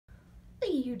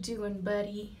you doing,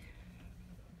 buddy?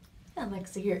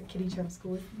 Alexa here at Kitty Charm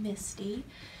School with Misty.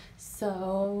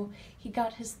 So he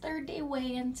got his third day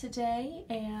weigh-in today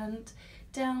and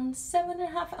down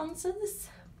 7.5 ounces,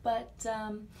 but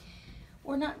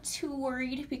we're not too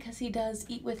worried because he does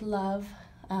eat with love.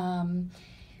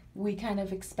 We kind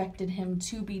of expected him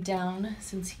to be down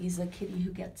since he's a kitty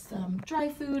who gets dry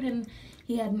food, and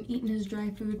he hadn't eaten his dry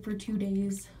food for 2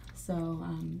 days, so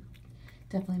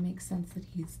definitely makes sense that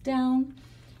he's down.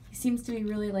 He seems to be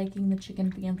really liking the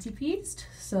chicken fancy feast,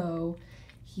 so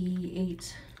he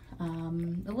ate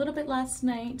a little bit last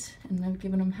night, and I've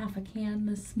given him half a can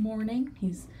this morning.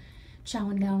 He's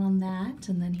chowing down on that,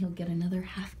 and then he'll get another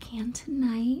half can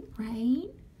tonight, right?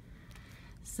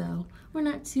 So we're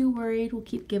not too worried. We'll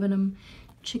keep giving him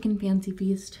chicken fancy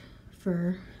feast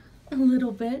for a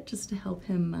little bit just to help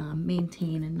him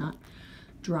maintain and not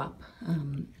drop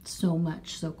so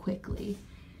much so quickly.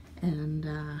 And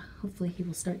hopefully he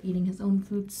will start eating his own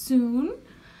food soon.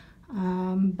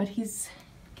 But he's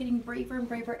getting braver and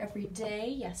braver every day.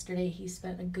 Yesterday he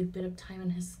spent a good bit of time in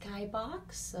his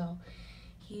skybox, so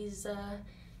he's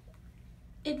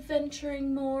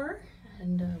adventuring more,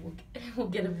 and we'll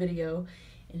get a video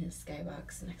in his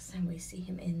skybox next time we see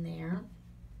him in there.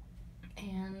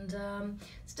 And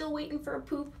still waiting for a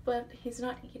poop, but he's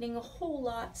not eating a whole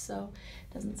lot, so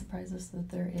it doesn't surprise us that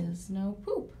there is no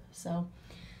poop. So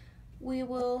we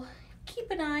will keep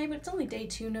an eye, but it's only day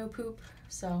 2, no poop,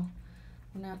 so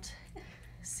we're not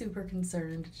super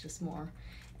concerned. It's just more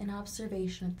an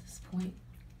observation at this point.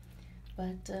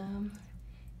 But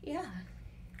yeah,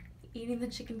 eating the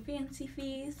chicken fancy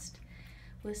feast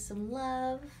with some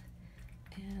love,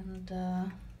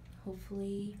 and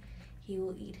hopefully he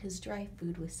will eat his dry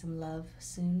food with some love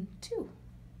soon too.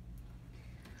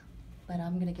 But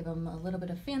I'm gonna give him a little bit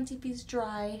of fancy feast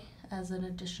dry as an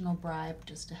additional bribe,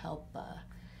 just to help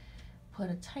put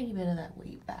a tiny bit of that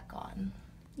weight back on,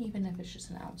 even if it's just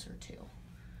an ounce or 2,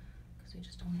 because we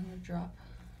just don't want him to drop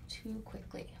too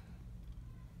quickly.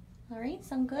 All right,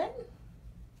 sound good?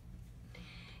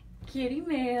 Kitty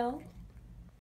mail.